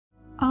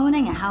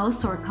Owning a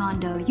house or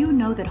condo, you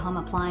know that home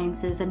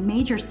appliances and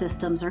major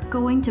systems are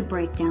going to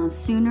break down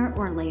sooner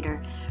or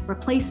later.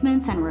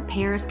 Replacements and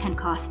repairs can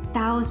cost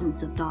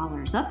thousands of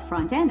dollars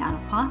upfront and out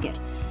of pocket.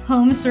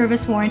 Home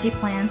service warranty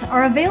plans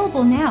are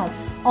available now.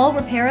 All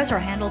repairs are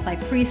handled by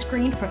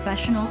pre-screened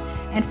professionals,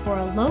 and for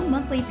a low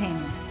monthly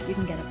payment, you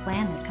can get a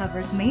plan that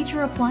covers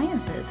major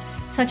appliances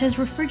such as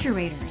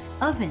refrigerators,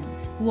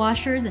 ovens,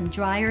 washers and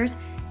dryers,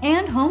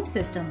 and home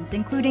systems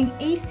including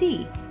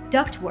AC,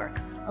 ductwork,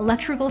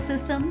 electrical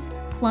systems,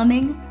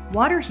 plumbing,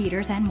 water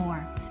heaters, and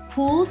more.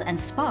 Pools and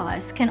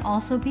spas can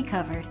also be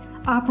covered.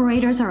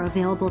 Operators are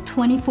available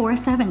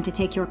 24/7 to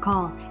take your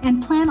call,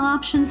 and plan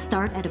options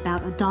start at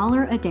about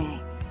 $1 a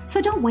day.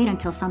 So don't wait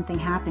until something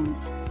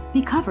happens.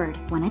 Be covered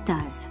when it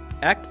does.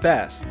 Act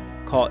fast.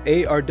 Call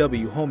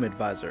ARW Home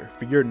Advisor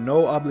for your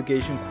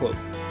no-obligation quote.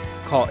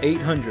 Call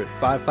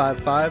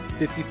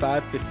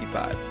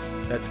 800-555-5555.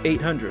 That's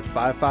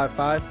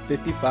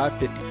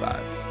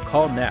 800-555-5555.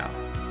 Call now.